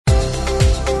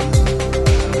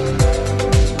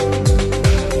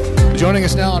Joining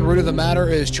us now on Root of the Matter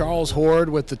is Charles Hord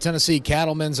with the Tennessee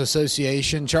Cattlemen's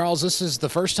Association. Charles, this is the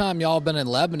first time y'all been in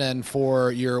Lebanon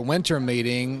for your winter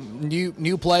meeting.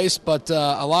 New place, but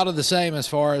a lot of the same as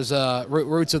far as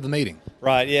roots of the meeting.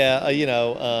 Right, yeah,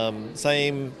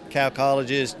 same cow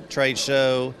colleges, trade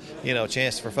show,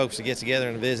 chance for folks to get together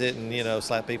and visit and,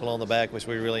 slap people on the back, which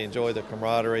we really enjoy the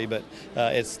camaraderie. But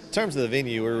in terms of the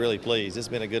venue, we're really pleased. It's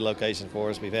been a good location for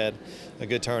us. We've had a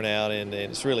good turnout, and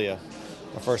it's really a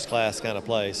first-class kind of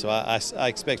place. So I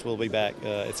expect we'll be back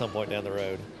at some point down the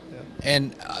road. Yeah.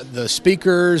 And the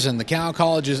speakers and the cow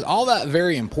colleges, all that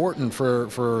very important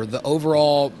for the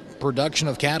overall production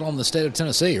of cattle in the state of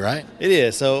Tennessee, right? It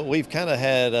is. So we've kind of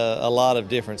had a lot of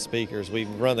different speakers. We've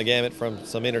run the gamut from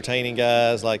some entertaining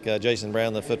guys like Jason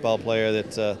Brown, the football player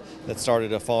that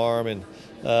started a farm, and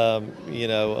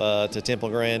to Temple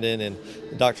Grandin, and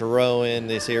Dr. Rowan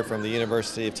is here from the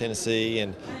University of Tennessee,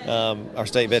 and our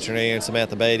state veterinarian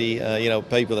Samantha Beatty.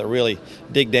 People that really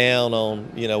dig down on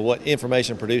what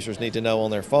information producers need to know on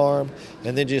their farm,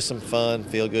 and then just some fun,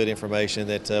 feel-good information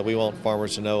that we want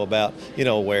farmers to know about.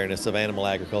 Awareness of animal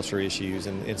agriculture issues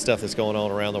and stuff that's going on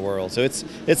around the world. So it's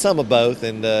some of both,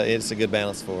 and it's a good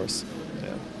balance for us.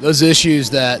 Those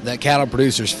issues that cattle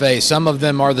producers face, some of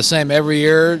them are the same every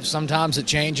year. Sometimes it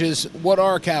changes. What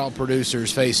are cattle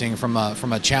producers facing from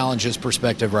a challenges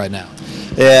perspective right now?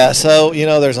 Yeah, so,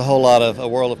 there's a whole lot of a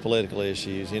world of political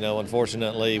issues.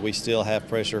 Unfortunately, we still have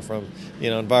pressure from,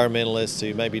 environmentalists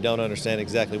who maybe don't understand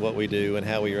exactly what we do and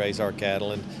how we raise our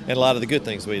cattle and a lot of the good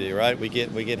things we do, right? We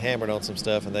get hammered on some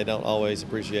stuff, and they don't always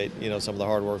appreciate, some of the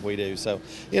hard work we do. So,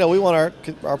 we want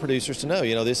our producers to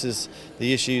know, this is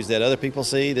the issues that other people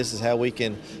see. This is how we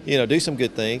can, do some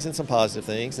good things and some positive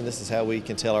things, and this is how we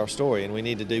can tell our story. And we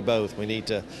need to do both. We need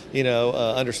to,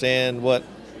 understand what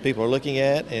people are looking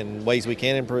at and ways we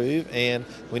can improve, and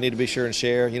we need to be sure and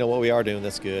share, what we are doing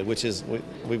that's good, which is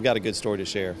we've got a good story to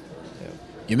share.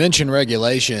 You mentioned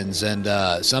regulations, and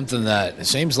something that it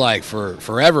seems like for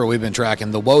forever we've been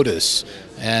tracking, the WOTUS.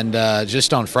 And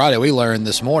just on Friday, we learned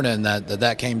this morning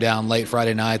that came down late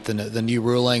Friday night, the new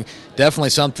ruling.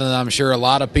 Definitely something that I'm sure a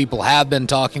lot of people have been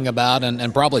talking about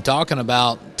and probably talking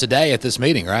about today at this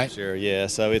meeting, right? Sure, yeah.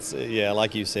 So it's,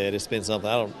 like you said, it's been something.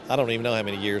 I don't even know how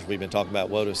many years we've been talking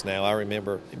about WOTUS now. I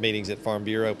remember meetings at Farm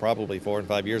Bureau probably 4 and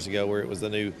 5 years ago where it was the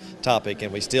new topic,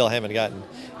 and we still haven't gotten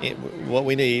what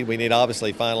we need. We need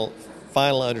obviously final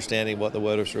understanding what the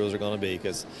WOTUS rules are going to be,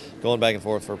 because going back and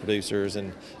forth for producers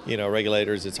and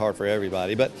regulators, it's hard for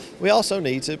everybody. But we also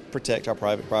need to protect our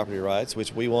private property rights,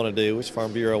 which we want to do, which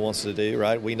Farm Bureau wants to do,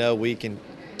 right? We know we can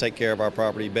take care of our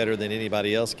property better than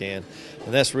anybody else can,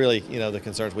 and that's really the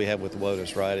concerns we have with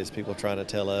WOTUS, right? Is people trying to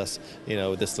tell us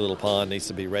this little pond needs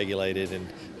to be regulated, and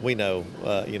we know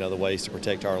the ways to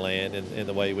protect our land and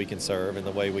the way we can serve and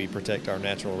the way we protect our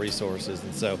natural resources.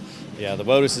 And so the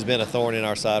WOTUS has been a thorn in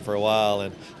our side for a while,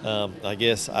 and I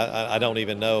guess I don't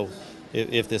even know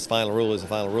if this final rule is a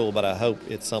final rule, but I hope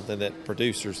it's something that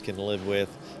producers can live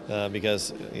with,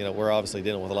 because we're obviously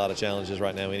dealing with a lot of challenges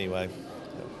right now anyway.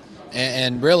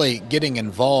 And really getting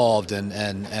involved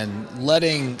and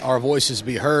letting our voices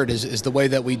be heard is the way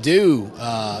that we do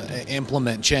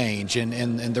implement change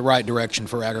in the right direction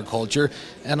for agriculture.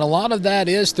 And a lot of that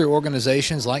is through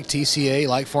organizations like TCA,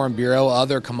 like Farm Bureau,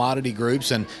 other commodity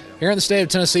groups. And here in the state of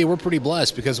Tennessee, we're pretty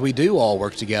blessed because we do all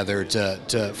work together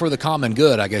for the common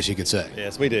good, I guess you could say.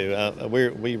 Yes, we do.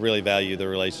 We really value the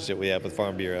relationship we have with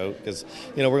Farm Bureau because,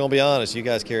 we're going to be honest, you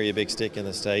guys carry a big stick in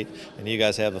the state, and you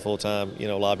guys have the full-time,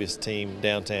 lobbyist team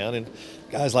downtown. And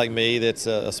guys like me, that's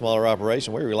a smaller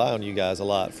operation, we rely on you guys a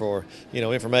lot for,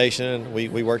 information.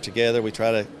 We work together. We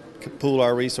try to pool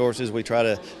our resources. We try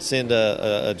to send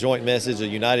a joint message, a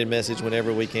united message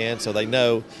whenever we can, so they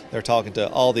know they're talking to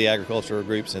all the agricultural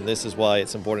groups, and this is why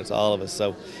it's important to all of us.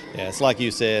 So, it's like you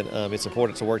said, it's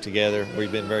important to work together.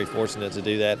 We've been very fortunate to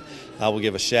do that. I will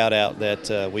give a shout out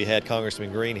that we had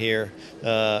Congressman Green here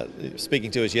speaking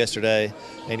to us yesterday,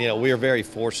 and we are very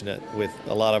fortunate with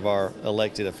a lot of our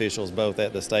elected officials, both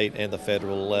at the state and the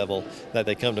federal level, that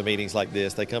they come to meetings like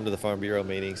this. They come to the Farm Bureau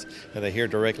meetings, and they hear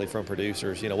directly from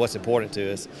producers, what's important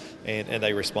to us, and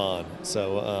they respond.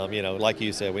 So, like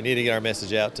you said, we need to get our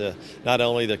message out to not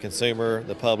only the consumer,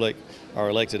 the public, our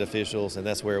elected officials, and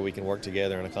that's where we can work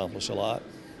together and accomplish a lot.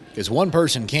 Because one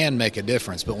person can make a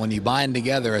difference, but when you bind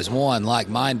together as one,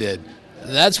 like-minded,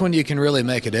 That's when you can really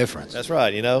make a difference. That's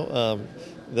right.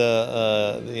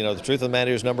 The truth of the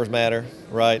matter is numbers matter,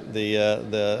 right? The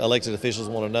elected officials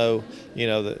want to know,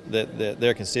 that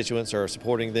their constituents are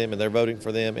supporting them and they're voting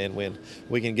for them. And when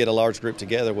we can get a large group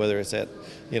together, whether it's at,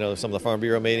 some of the Farm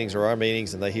Bureau meetings or our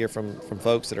meetings, and they hear from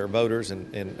folks that are voters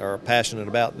and are passionate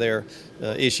about their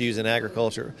issues in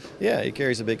agriculture, yeah, it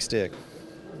carries a big stick.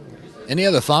 Any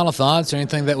other final thoughts or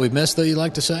anything that we've missed that you'd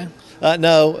like to say?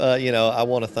 No, I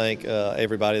want to thank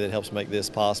everybody that helps make this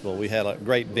possible. We had a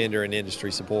great vendor and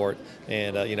industry support,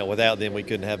 and, without them we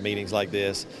couldn't have meetings like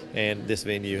this, and this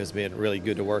venue has been really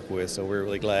good to work with, so we're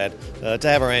really glad to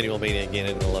have our annual meeting again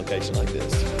in a location like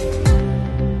this.